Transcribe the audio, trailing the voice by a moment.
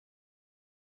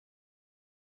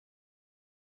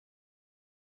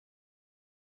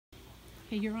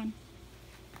Okay, you're on.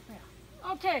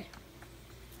 Yeah. Okay.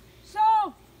 So,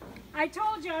 I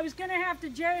told you I was going to have to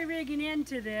jerry-rig an end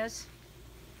to this.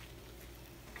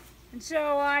 And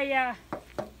so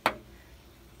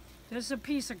this is a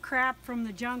piece of crap from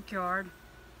the junkyard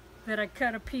that I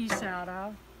cut a piece out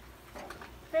of.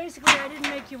 Basically, I didn't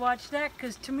make you watch that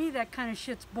because to me that kind of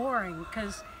shit's boring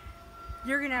because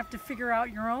you're going to have to figure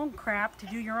out your own crap to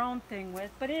do your own thing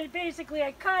with. But basically,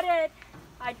 I cut it,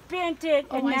 I bent it,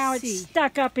 and now it's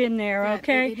stuck up in there,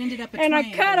 okay? It ended up a and I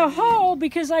triangle. cut a hole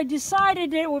because I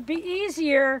decided it would be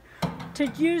easier to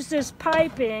use this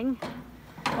piping.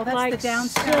 Oh, that's like the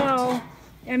downspout. so,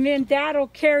 and then that'll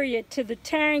carry it to the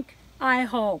tank, I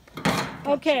hope.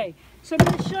 Gotcha. Okay, so I'm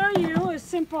going to show you a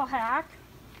simple hack.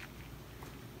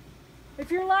 If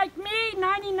you're like me,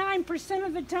 99%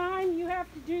 of the time, you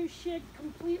have to do shit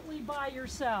completely by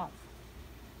yourself.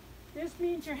 This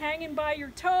means you're hanging by your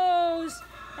toes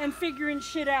and figuring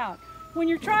shit out. When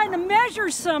you're trying to measure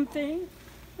something,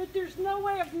 but there's no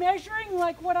way of measuring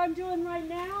like what I'm doing right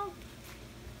now,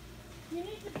 you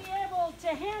need to be able to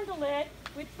handle it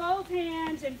with both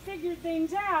hands and figure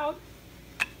things out.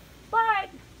 But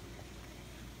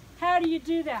how do you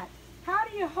do that? How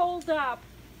do you hold up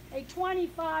a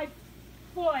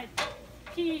 25-foot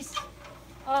piece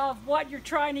of what you're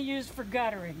trying to use for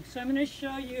guttering? So I'm going to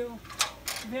show you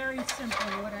very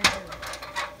simply what I do.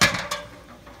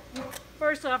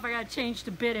 First off, I got to change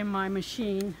the bit in my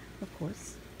machine. Of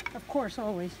course. Of course,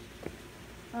 always.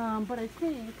 But I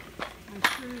think my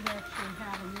screws actually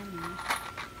have them in there.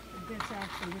 The bit's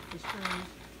actually with the screws.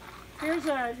 Here's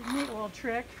a neat little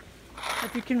trick,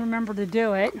 if you can remember to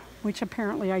do it, which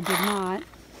apparently I did not.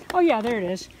 Oh yeah, there it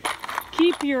is.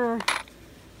 Keep your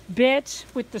bits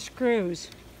with the screws.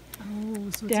 Oh, so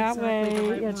it's that exactly way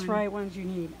the right it's one. right ones you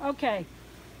need. Okay,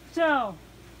 so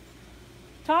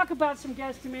talk about some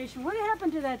guesstimation. What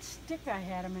happened to that stick I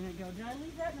had a minute ago? Did I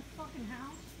leave that in the fucking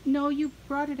house? No, you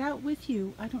brought it out with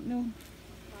you. I don't know.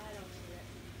 I don't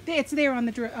see it. It's there on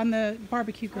the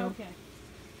barbecue grill. Okay.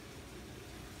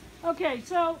 Okay,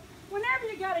 so whenever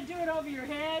you got to do it over your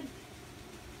head,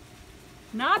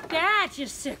 not that, you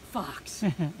sick fox.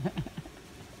 I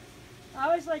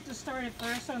always like to start it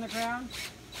first on the ground.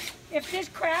 If this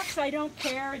cracks, I don't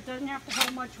care. It doesn't have to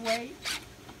hold much weight.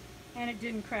 And it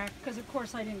didn't crack, because of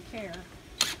course I didn't care.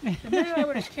 The minute I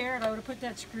would have cared, I would have put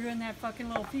that screw in that fucking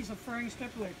little piece of furring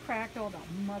strip. It would have cracked all the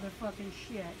motherfucking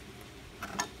shit.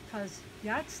 Because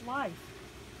that's life.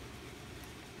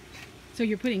 So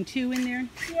you're putting 2 in there?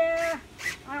 Yeah,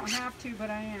 I don't have to, but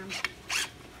I am.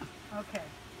 Okay.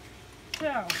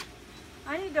 So,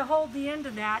 I need to hold the end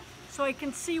of that so I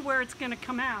can see where it's going to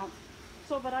come out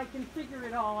so that I can figure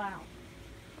it all out.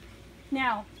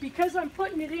 Now, because I'm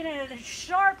putting it in at a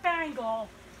sharp angle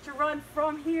to run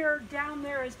from here down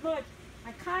there as much,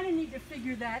 I kind of need to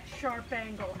figure that sharp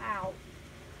angle out.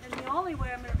 And the only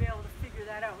way I'm going to be able to figure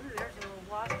that out, ooh, there's a little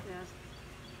wasp nest.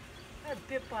 I got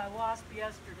bit by a wasp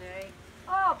yesterday.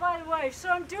 Oh, by the way, so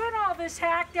I'm doing all this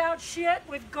hacked out shit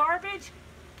with garbage.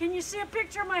 Can you see a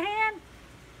picture of my hand?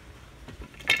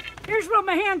 Here's what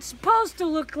my hand's supposed to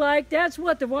look like. That's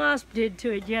what the wasp did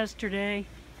to it yesterday.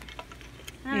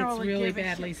 I don't It's really give a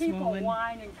badly shit. People swollen.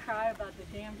 whine and cry about the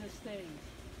damnedest things.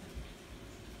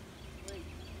 Like,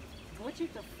 what you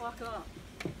the fuck up?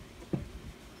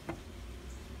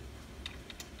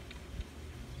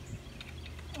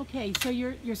 Okay, so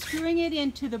you're screwing it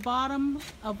into the bottom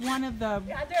of one of the...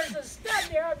 Yeah, there's a stud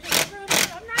there. I'm just screwing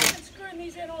it. I'm not even screwing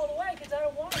these in all the way because I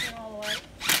don't want them in all the way.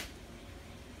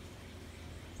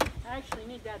 I actually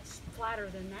need that flatter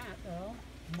than that, though,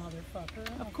 motherfucker.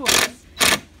 Of course.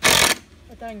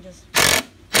 But I can just...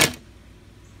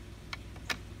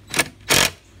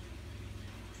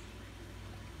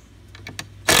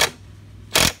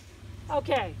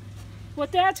 Okay,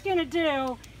 what that's going to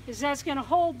do is that's going to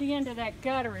hold the end of that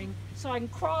guttering so I can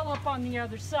crawl up on the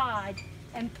other side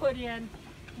and put in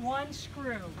one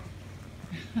screw.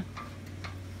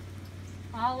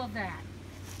 All of that.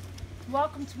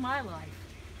 Welcome to my life.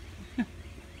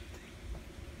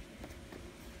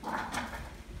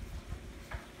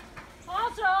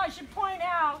 Also, I should point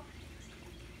out,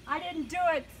 I didn't do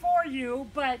it for you,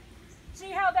 but see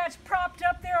how that's propped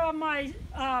up there on my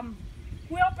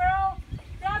wheelbarrow?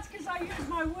 That's because I use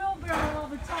my wheelbarrow all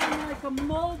the time like a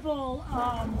mobile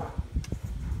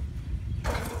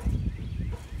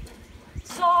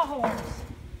sawhorse.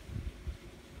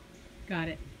 Got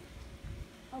it.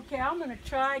 Okay, I'm going to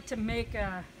try to make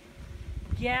a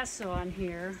guess on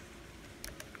here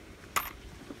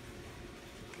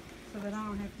so that I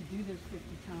don't have to do this 50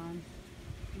 times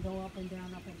and go up and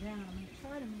down, up and down. I'm going to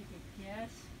try to make a guess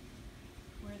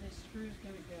where this screw's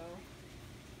going to go.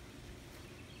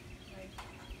 Right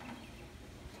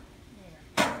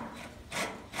there.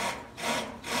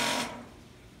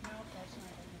 Nope, that's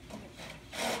not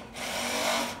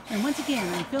it. And once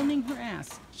again, I'm filming her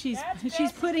ass. She's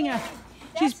That's putting a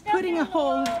definitely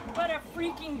hole. but a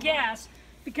freaking guess,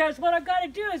 because what I've got to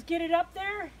do is get it up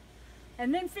there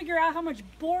and then figure out how much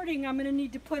boarding I'm going to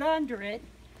need to put under it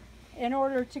in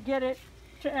order to get it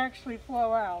to actually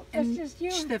flow out. It's And just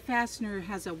you. the fastener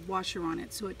has a washer on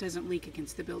it so it doesn't leak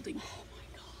against the building. Oh my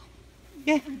God.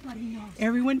 Yeah. Everybody knows.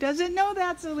 Everyone doesn't know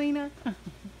that, Selena. Damn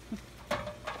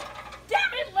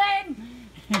it, Len!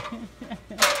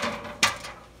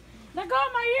 Let go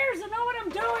of my ears, I know what I'm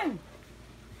doing.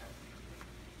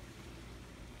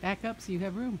 Back up so you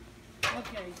have room.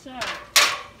 Okay, so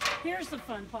here's the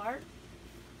fun part.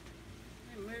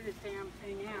 I move this damn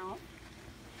thing out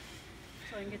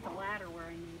so I can get the ladder where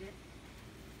I need it.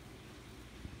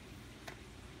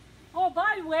 Oh,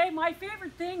 by the way, my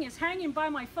favorite thing is hanging by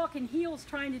my fucking heels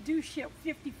trying to do shit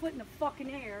 50 foot in the fucking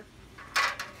air.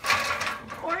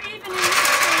 Or even in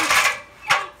this case,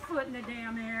 8 foot in the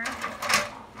damn air.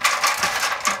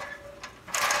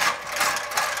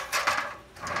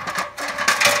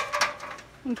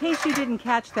 In case you didn't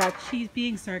catch that, she's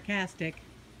being sarcastic.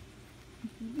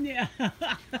 Yeah.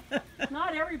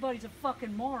 Not everybody's a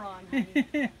fucking moron,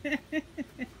 honey.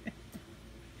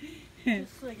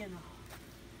 Just so you know.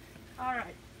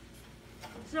 Alright.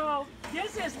 So,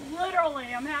 this is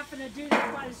literally, I'm having to do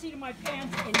this by the seat of my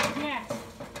pants and guess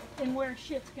in where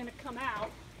shit's gonna come out.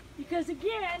 Because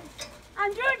again,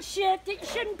 I'm doing shit that you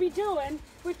shouldn't be doing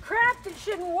with crap that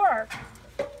shouldn't work.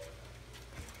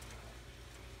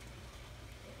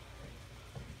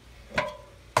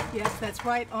 Yes, that's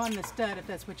right on the stud if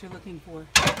that's what you're looking for.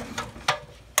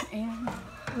 And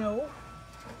no,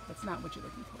 that's not what you're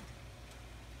looking for.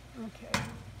 Okay.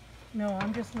 No,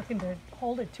 I'm just looking to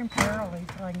hold it temporarily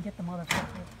so I can get the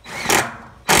motherfucker.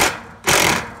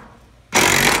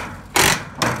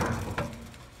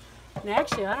 And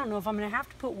actually, I don't know if I'm going to have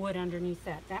to put wood underneath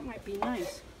that. That might be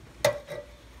nice.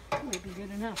 That might be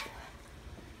good enough.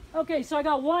 Okay, so I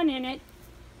got one in it.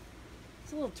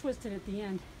 It's a little twisted at the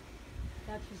end.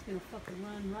 That's just going to fucking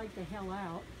run right the hell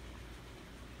out.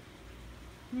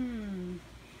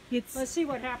 Let's see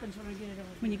what happens when I get it over.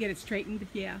 When you get it straightened,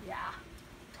 yeah. Yeah.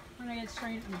 When I get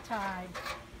straight and tied.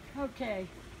 Okay.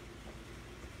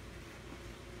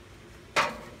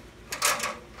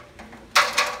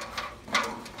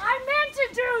 I meant to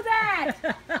do that!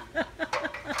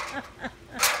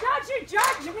 Don't you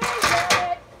judge me,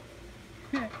 damn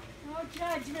it! Don't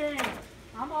judge me.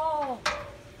 I'm old.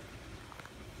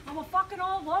 I'm a fucking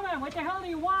old woman. What the hell do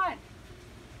you want?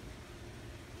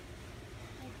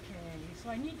 Okay, so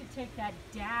I need to take that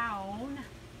down.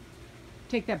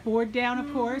 Take that board down,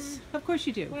 of course. Of course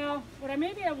you do. Well, what I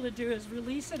may be able to do is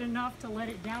release it enough to let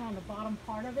it down on the bottom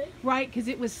part of it. Right, because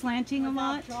it was slanting a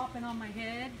lot. Without dropping on my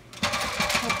head.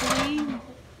 Hopefully.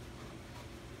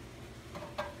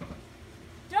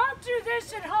 Don't do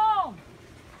this at home!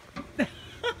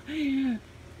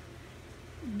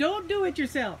 Don't do it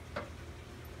yourself.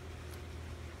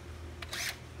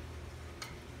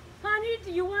 Honey,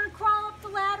 do you want to crawl up the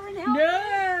ladder and help me? No,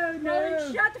 Well, no.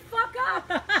 then shut the fuck up!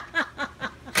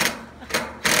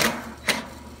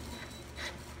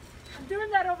 I'm doing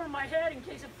that over my head in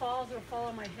case it falls. It'll fall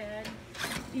on my head.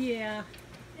 Yeah.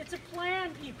 It's a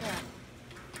plan, people.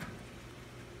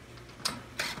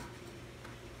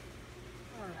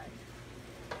 Alright.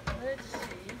 Let's see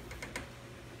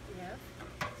if,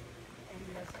 and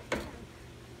yes I can.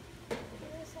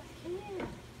 Yes I can.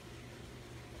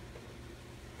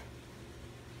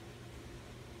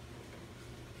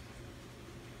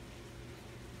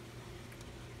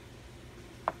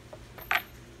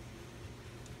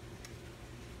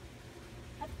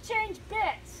 I've changed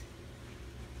bits.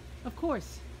 Of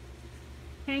course.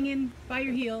 Hanging by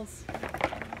your heels.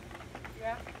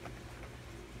 Yeah.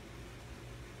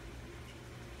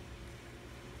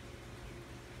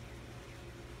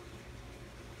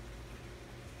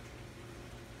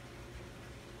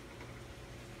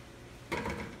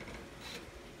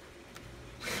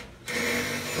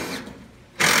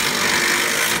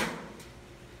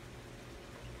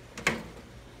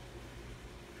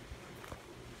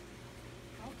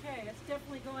 Okay, it's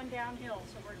definitely going downhill,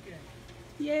 so we're good.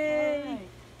 Yay. Alright.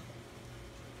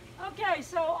 Okay,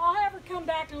 so I'll have her come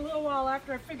back in a little while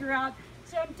after I figure out.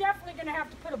 So I'm definitely going to have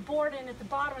to put a board in at the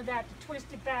bottom of that to twist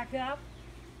it back up.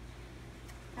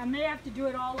 I may have to do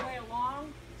it all the way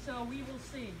along, so we will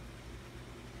see.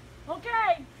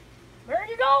 Okay,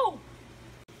 ready to go.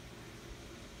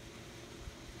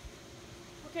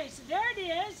 Okay, so there it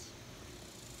is.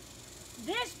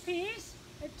 This piece,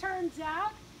 it turns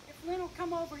out, it Lynn will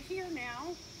come over here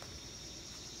now.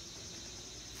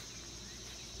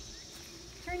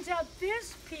 Turns out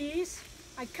this piece,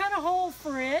 I cut a hole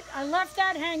for it. I left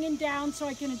that hanging down so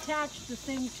I can attach the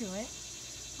thing to it.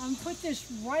 I'm gonna put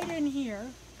this right in here,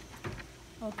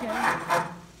 okay?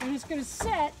 And it's gonna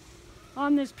sit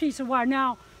on this piece of wire.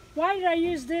 Now, why did I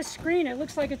use this screen? It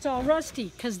looks like it's all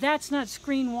rusty, because that's not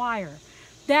screen wire.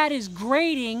 That is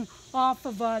grating off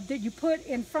of that you put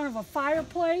in front of a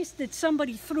fireplace that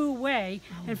somebody threw away.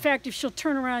 In fact, if she'll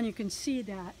turn around, you can see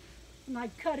that. And I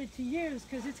cut it to use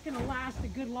because it's going to last a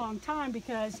good long time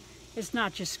because it's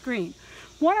not just screen.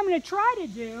 What I'm going to try to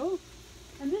do,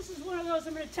 and this is one of those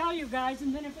I'm going to tell you guys,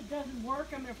 and then if it doesn't work,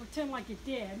 I'm going to pretend like it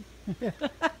did.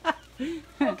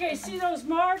 Okay, see those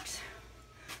marks?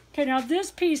 Okay, now this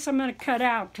piece I'm going to cut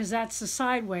out because that's the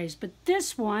sideways, but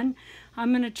this one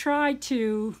I'm going to try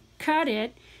to cut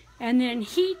it and then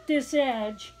heat this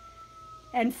edge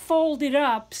and fold it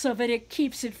up so that it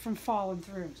keeps it from falling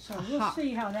through. So we'll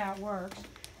see how that works.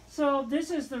 So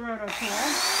this is the rototool.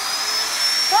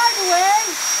 By the way,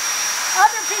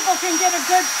 other people can get a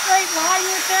good straight line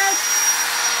with this.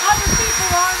 Other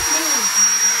people aren't me.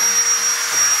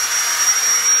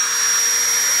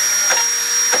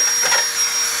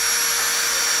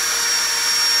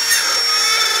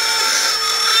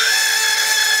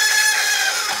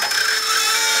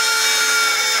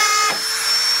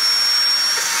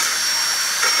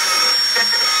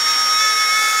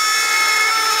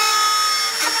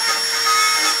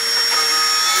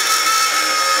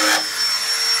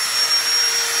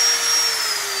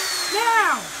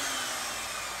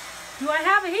 Do I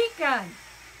have a heat gun?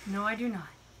 No, I do not.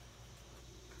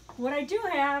 What I do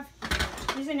have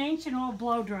is an ancient old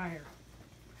blow dryer.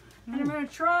 And I'm going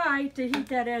to try to heat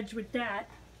that edge with that.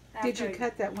 Did you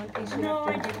cut that one piece? No,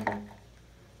 I didn't.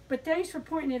 But thanks for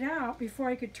pointing it out before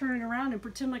I could turn it around and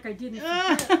pretend like I didn't.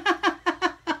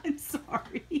 I'm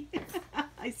sorry.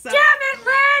 I suck. Damn it,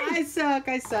 Lynn! I suck.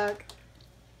 I suck.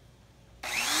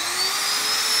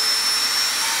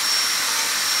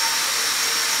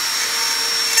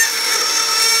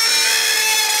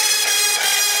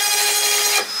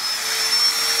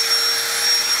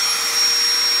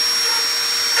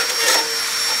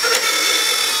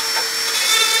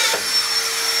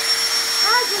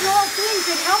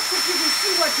 It helps if you can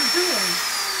see what you're doing,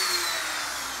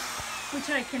 which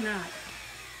I cannot.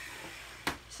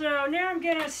 So now I'm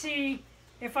going to see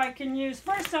if I can use,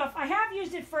 first off, I have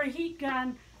used it for a heat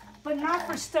gun, but not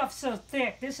for stuff so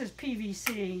thick. This is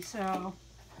PVC, so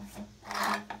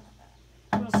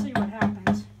we'll see what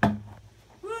happens.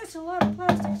 Ooh, it's a lot of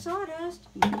plastic sawdust.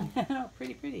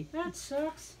 Pretty. That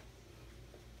sucks.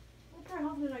 What the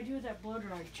hell did I do with that blow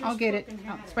dryer? I'll get it.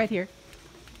 Oh, it's right here.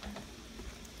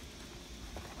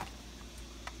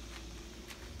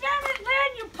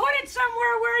 You put it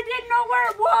somewhere where I didn't know where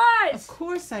it was. Of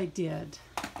course I did.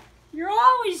 You're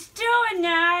always doing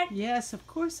that. Yes, of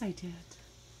course I did.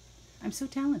 I'm so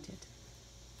talented.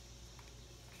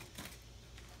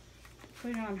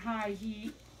 Put it on high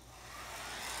heat.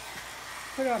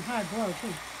 Put it on high blow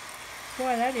too.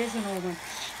 Boy, that is an old one.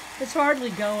 It's hardly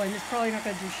going. It's probably not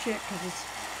going to do shit because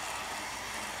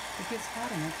it gets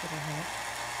hot enough for the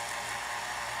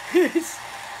head. It's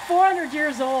 400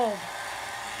 years old.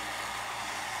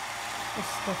 There's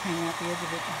stuff hanging out the edge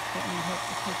of it that may help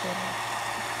to take that off.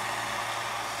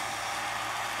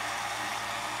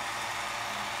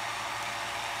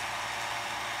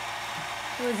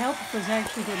 It would help if it was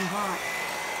actually getting hot.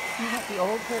 You want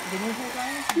the new hair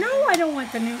dryer? No, I don't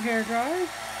want the new hair dryer.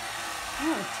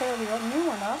 I'm going to tear the new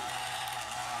one up.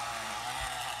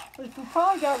 But we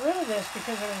probably got rid of this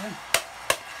because it was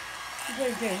you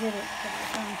better get rid of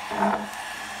it.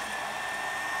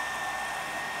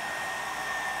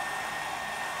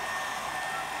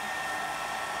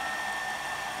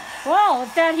 Well,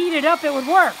 if that heated up, it would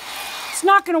work. It's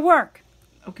not going to work.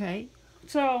 Okay.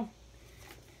 So,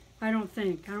 I don't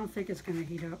think it's going to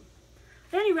heat up.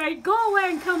 Anyway, go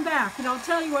away and come back, and I'll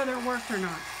tell you whether it worked or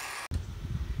not.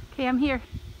 Okay, I'm here.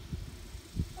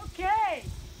 Okay.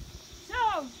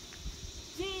 So,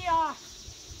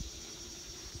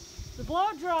 the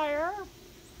blow dryer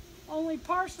only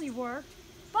partially worked,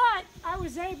 but I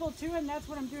was able to, and that's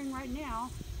what I'm doing right now,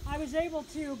 I was able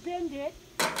to bend it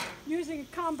using a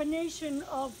combination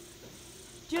of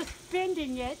just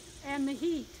bending it and the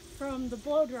heat from the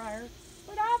blow dryer.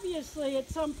 But obviously at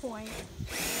some point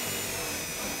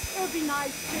it would be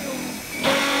nice to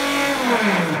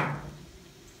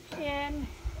in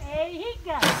a heat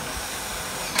gun.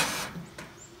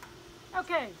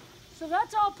 Okay, so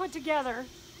that's all put together.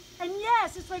 And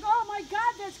yes, it's like, oh my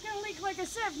God, that's gonna leak like a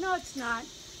sieve. No, it's not,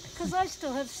 because I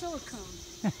still have silicone.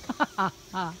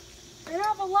 I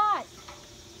have a lot,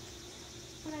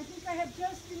 but I think I have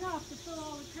just enough to fill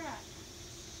all the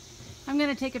cracks. I'm going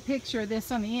to take a picture of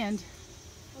this on the end.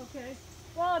 Okay.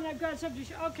 Well, and I've got something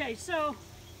to show. Okay, so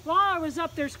while I was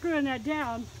up there screwing that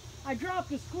down, I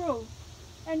dropped a screw.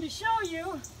 And to show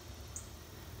you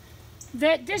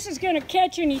that this is going to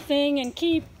catch anything and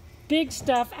keep big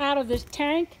stuff out of this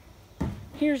tank,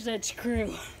 here's that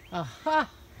screw. Aha!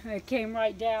 It came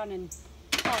right down and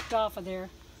popped off of there.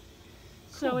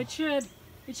 So it should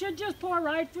just pour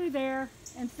right through there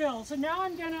and fill. So now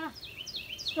I'm going to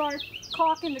start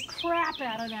caulking the crap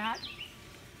out of that.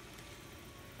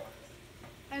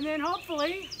 And then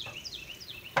hopefully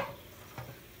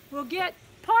we'll get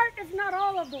part, if not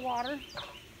all, of the water.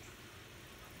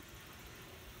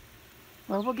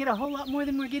 Well, we'll get a whole lot more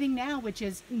than we're getting now, which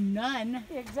is none.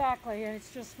 Exactly, and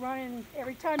it's just running.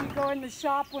 Every time you go in the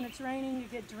shop when it's raining, you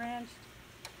get drenched.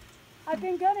 I've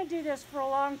been going to do this for a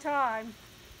long time,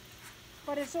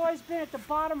 but it's always been at the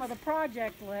bottom of the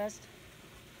project list.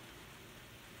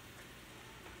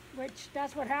 Which,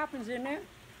 that's what happens, isn't it?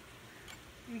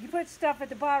 You put stuff at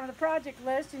the bottom of the project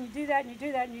list, and you do that, and you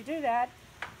do that, and you do that,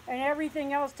 and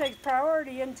everything else takes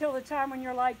priority until the time when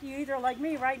you're like, you either like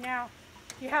me right now,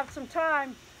 you have some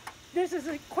time, this is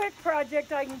a quick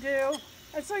project I can do,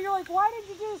 and so you're like, why did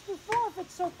you do this before if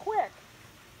it's so quick?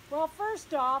 Well,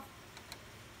 first off,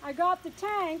 I got the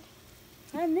tank,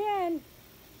 and then,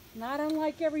 not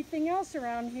unlike everything else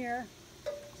around here,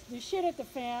 the shit at the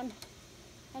fan,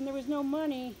 and there was no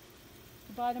money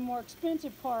to buy the more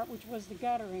expensive part, which was the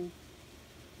guttering.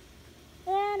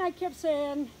 And I kept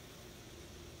saying,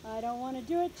 I don't want to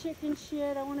do it chicken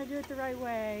shit, I want to do it the right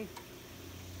way.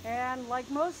 And like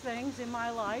most things in my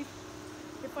life,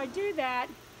 if I do that,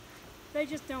 they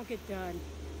just don't get done.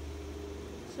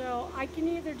 So I can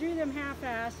either do them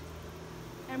half-assed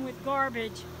and with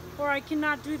garbage, or I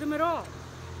cannot do them at all.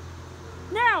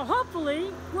 Now,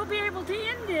 hopefully, we'll be able to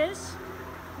end this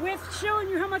with showing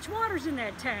you how much water's in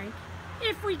that tank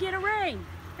if we get a rain.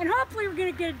 And hopefully we're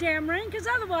going to get a damn rain, because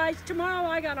otherwise tomorrow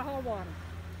I got to haul water.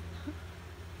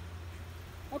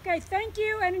 Okay, thank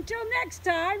you, and until next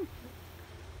time,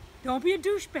 don't be a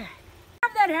douchebag.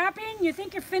 Have that happen, you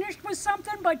think you're finished with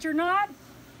something, but you're not?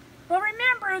 Well,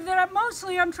 remember that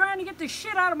I'm trying to get the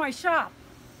shit out of my shop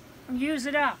and use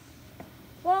it up.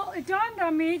 Well, it dawned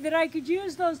on me that I could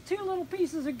use those 2 little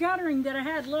pieces of guttering that I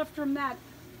had left from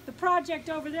the project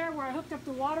over there where I hooked up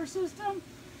the water system,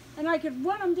 and I could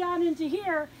run them down into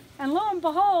here, and lo and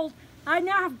behold, I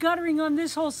now have guttering on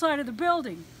this whole side of the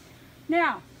building.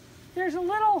 Now, there's a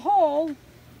little hole,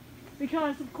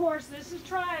 because of course this is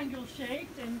triangle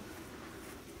shaped, and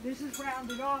this is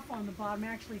rounded off on the bottom,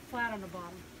 actually flat on the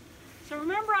bottom. So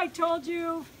remember I told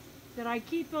you that I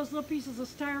keep those little pieces of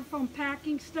styrofoam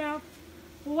packing stuff?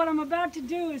 Well, what I'm about to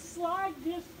do is slide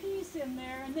this piece in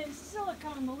there and then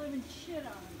silicone the living shit out of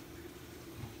it.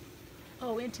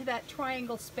 Oh, into that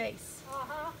triangle space.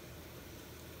 Uh-huh.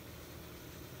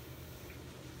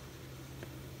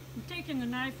 I'm taking the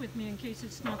knife with me in case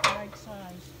it's not the right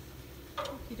size.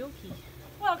 Okie dokie.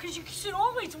 Well, because you should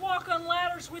always walk on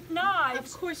ladders with knives.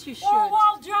 Of course you should. Or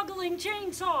while juggling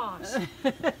chainsaws.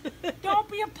 Don't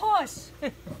be a puss.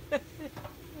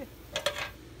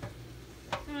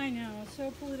 I know,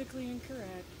 so politically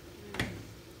incorrect.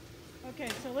 Okay,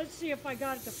 so let's see if I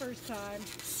got it the first time.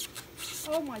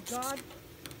 Oh my God,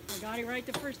 I got it right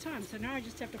the first time. So now I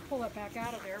just have to pull it back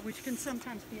out of there, which can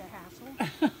sometimes be a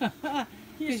hassle.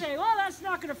 You say, well, that's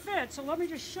not going to fit, so let me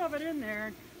just shove it in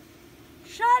there.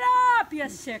 Shut up, you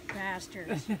sick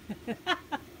bastards. I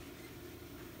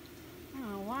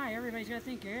don't know why everybody's got to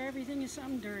think everything is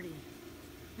something dirty.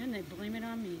 Then they blame it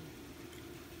on me.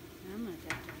 I'm not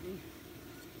that dirty.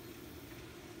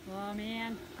 Oh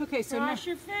man. Okay, so cross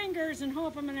your fingers and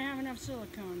hope I'm going to have enough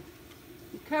silicone.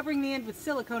 You're covering the end with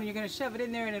silicone, and you're going to shove it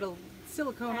in there, and it'll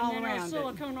silicone all around it. And then I'll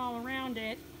silicone all around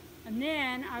it, and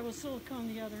then I will silicone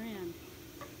the other end,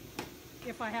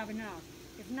 if I have enough.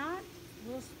 If not,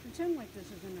 we'll pretend like this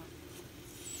is enough.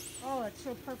 Oh, it's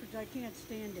so perfect, I can't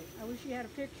stand it. I wish you had a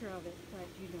picture of it, but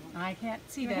you don't. I can't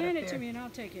see that Hand up it there. to me and I'll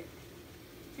take it.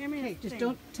 Hand me Okay, the just thing.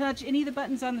 don't touch any of the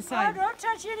buttons on the Oh, side. don't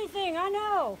touch anything, I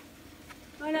know.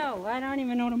 I know, I don't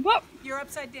even know what I'm... Whoa! You're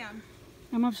upside down.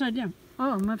 I'm upside down.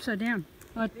 Oh, I'm upside down.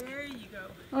 There you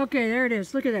go. Okay, there it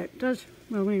is. Look at that.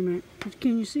 Well, wait a minute.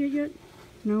 Can you see it yet?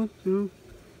 No, no.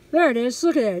 There it is.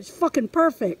 Look at that. It's fucking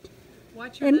perfect.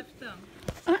 Watch your left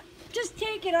thumb. Just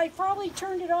take it. I probably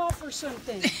turned it off or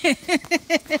something. Okay,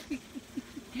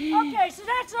 so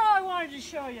that's all I wanted to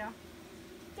show you.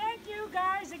 Thank you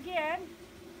guys again.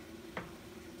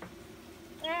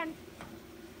 And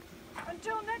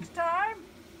until next time,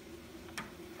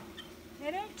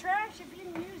 It ain't trash if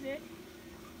you can use it.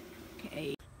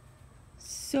 Okay.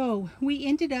 So we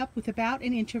ended up with about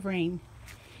an inch of rain.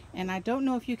 And I don't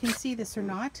know if you can see this or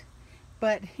not,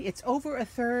 but it's over a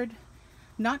third,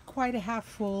 not quite a half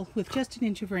full, with just an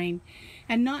inch of rain.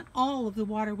 And not all of the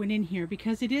water went in here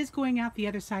because it is going out the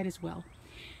other side as well.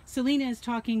 Selena is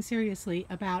talking seriously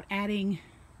about adding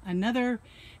another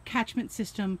catchment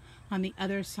system on the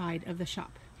other side of the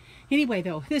shop. Anyway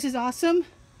though, this is awesome.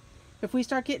 If we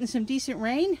start getting some decent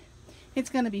rain, it's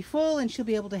going to be full and she'll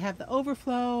be able to have the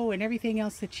overflow and everything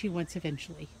else that she wants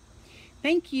eventually.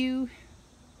 Thank you.